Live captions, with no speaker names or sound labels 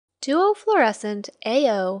Dual-fluorescent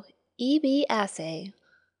AO EB assay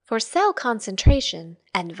for cell concentration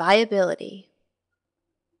and viability.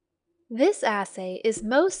 This assay is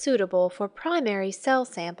most suitable for primary cell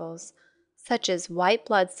samples such as white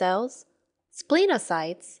blood cells,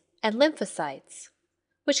 splenocytes, and lymphocytes,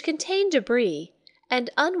 which contain debris,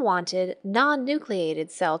 and unwanted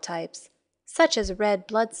non-nucleated cell types such as red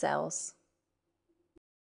blood cells.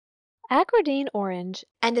 Acridine orange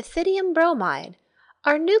and ethidium bromide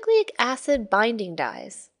are nucleic acid binding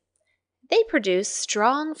dyes. They produce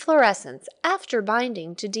strong fluorescence after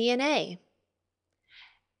binding to DNA.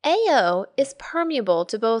 AO is permeable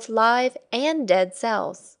to both live and dead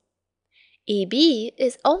cells. EB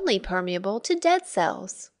is only permeable to dead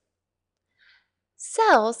cells.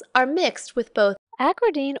 Cells are mixed with both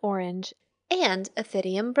acridine orange and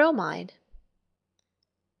ethidium bromide.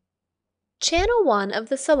 Channel 1 of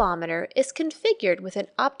the cellometer is configured with an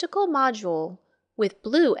optical module with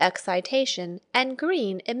blue excitation and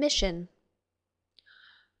green emission.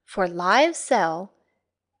 For live cell,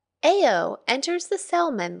 AO enters the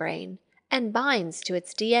cell membrane and binds to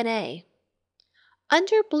its DNA.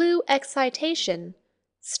 Under blue excitation,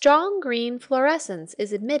 strong green fluorescence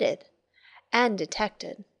is emitted and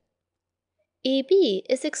detected. EB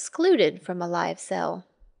is excluded from a live cell.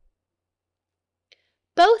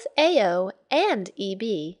 Both AO and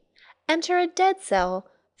EB enter a dead cell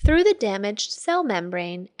through the damaged cell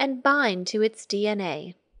membrane and bind to its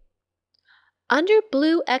DNA. Under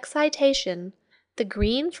blue excitation, the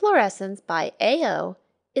green fluorescence by AO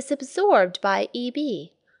is absorbed by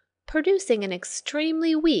EB, producing an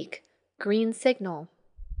extremely weak green signal.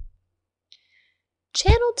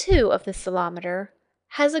 Channel 2 of the cellometer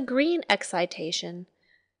has a green excitation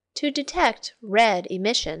to detect red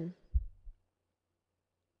emission.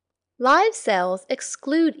 Live cells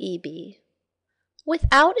exclude EB.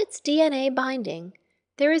 Without its DNA binding,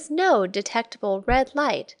 there is no detectable red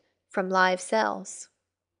light from live cells.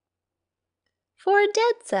 For a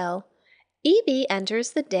dead cell, EB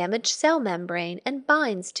enters the damaged cell membrane and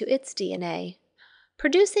binds to its DNA,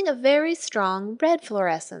 producing a very strong red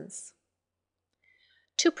fluorescence.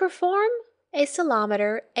 To perform a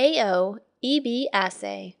cellometer AO-EB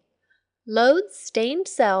assay, load stained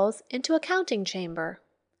cells into a counting chamber.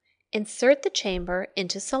 Insert the chamber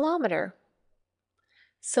into cellometer.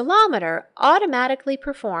 Cellometer automatically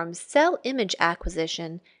performs cell image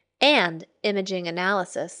acquisition and imaging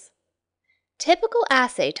analysis. Typical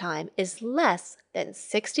assay time is less than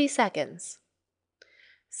 60 seconds.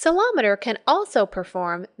 Cellometer can also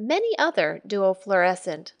perform many other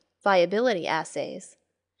dual-fluorescent viability assays.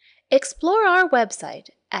 Explore our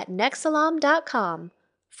website at nexcelom.com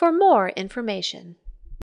for more information.